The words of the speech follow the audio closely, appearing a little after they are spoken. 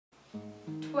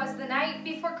'Twas the night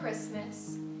before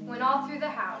Christmas, when all through the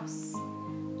house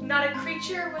not a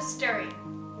creature was stirring,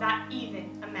 not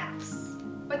even a mouse.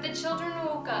 But the children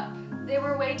woke up. They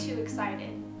were way too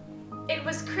excited. It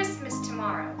was Christmas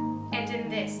tomorrow, and in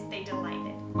this they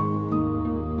delighted.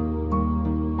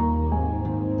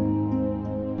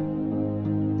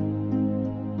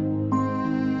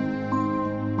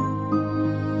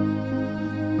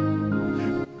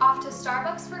 Off to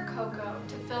Starbucks for cocoa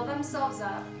to fill themselves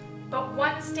up. But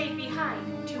one stayed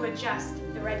behind to adjust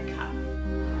the red cup.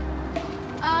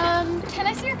 Can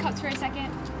I see your cups for a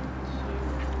second?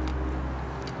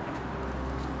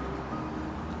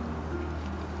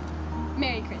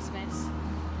 Merry Christmas.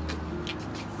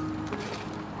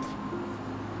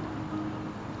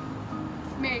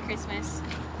 Merry Christmas.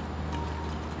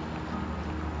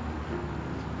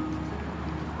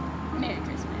 Merry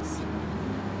Christmas.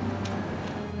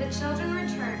 The children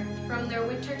returned from their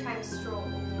wintertime stroll.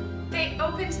 They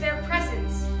opened their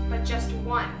presents, but just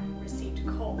one received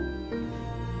coal.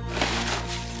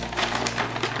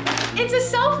 It's a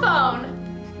cell phone!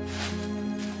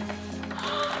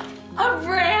 A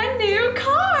brand new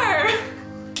car!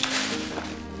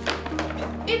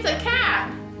 It's a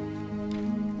cat!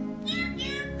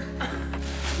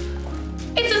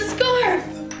 It's a scarf!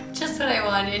 Just what I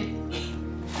wanted.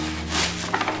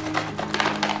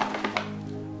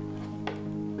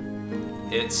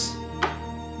 It's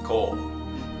coal.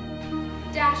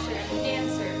 Dasher,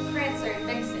 Dancer, Prancer, and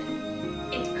Vixen.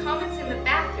 And Comet's in the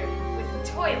bathroom with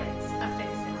toilets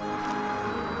a-fixin'.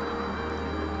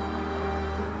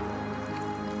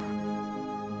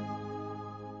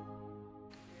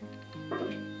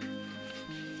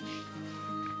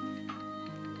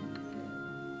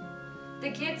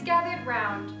 The kids gathered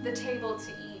round the table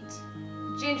to eat.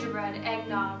 Gingerbread,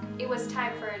 eggnog, it was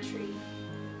time for a treat.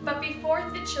 But before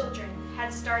the children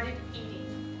had started eating,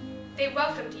 they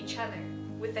welcomed each other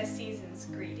with a season's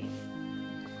greeting.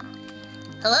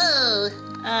 Hello.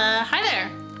 Hi there.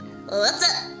 What's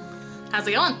up? How's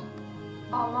it going?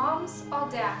 All moms, all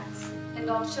dads, and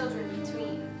all children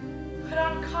between. Put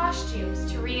on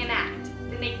costumes to reenact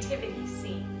the nativity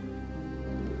scene.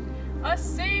 A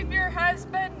Savior has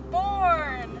been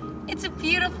born! It's a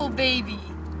beautiful baby.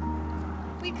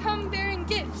 We come bearing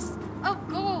gifts of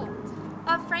gold,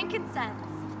 of frankincense.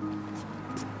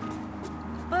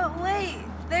 But wait,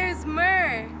 there's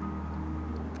myrrh.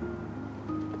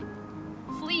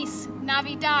 Fleece,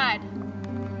 Navidad.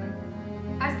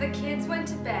 As the kids went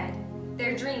to bed,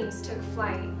 their dreams took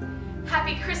flight.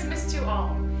 Happy Christmas to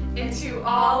all, and to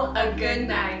all a good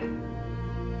night.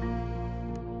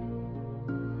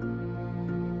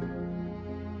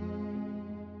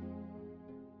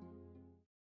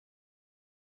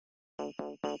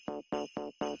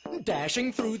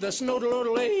 Dashing through the snow,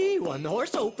 one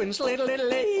horse open sleigh,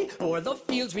 o'er the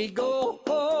fields we go,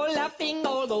 laughing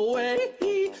all the way.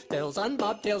 Bells on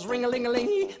bobtails,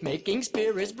 ring-a-ling-a-ling, making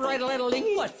spirits bright,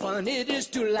 what fun it is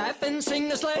to laugh and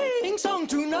sing a sleighing song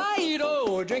tonight.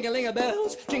 Oh,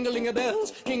 jingling-a-bells,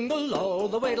 jingle all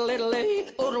the way,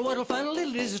 oh, what a fun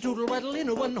little is doodle rattle in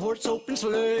a one-horse open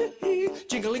sleigh.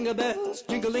 Jingling-a-bells,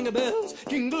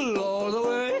 jingle all the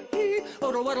way.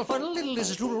 Oh, what a fun little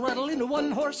is doodle rattle in a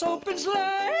one-horse open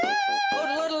sleigh.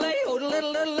 Oh-a-little-lay,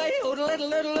 oh-a-little-lay,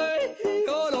 oh-a-little-lay,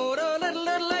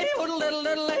 oh-a-little-lay,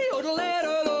 oh-a-little-lay,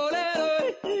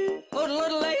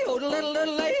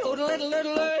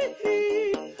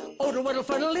 oh, what a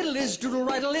fun little is doodle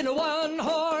rattle in a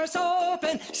one-horse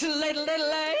open sleigh.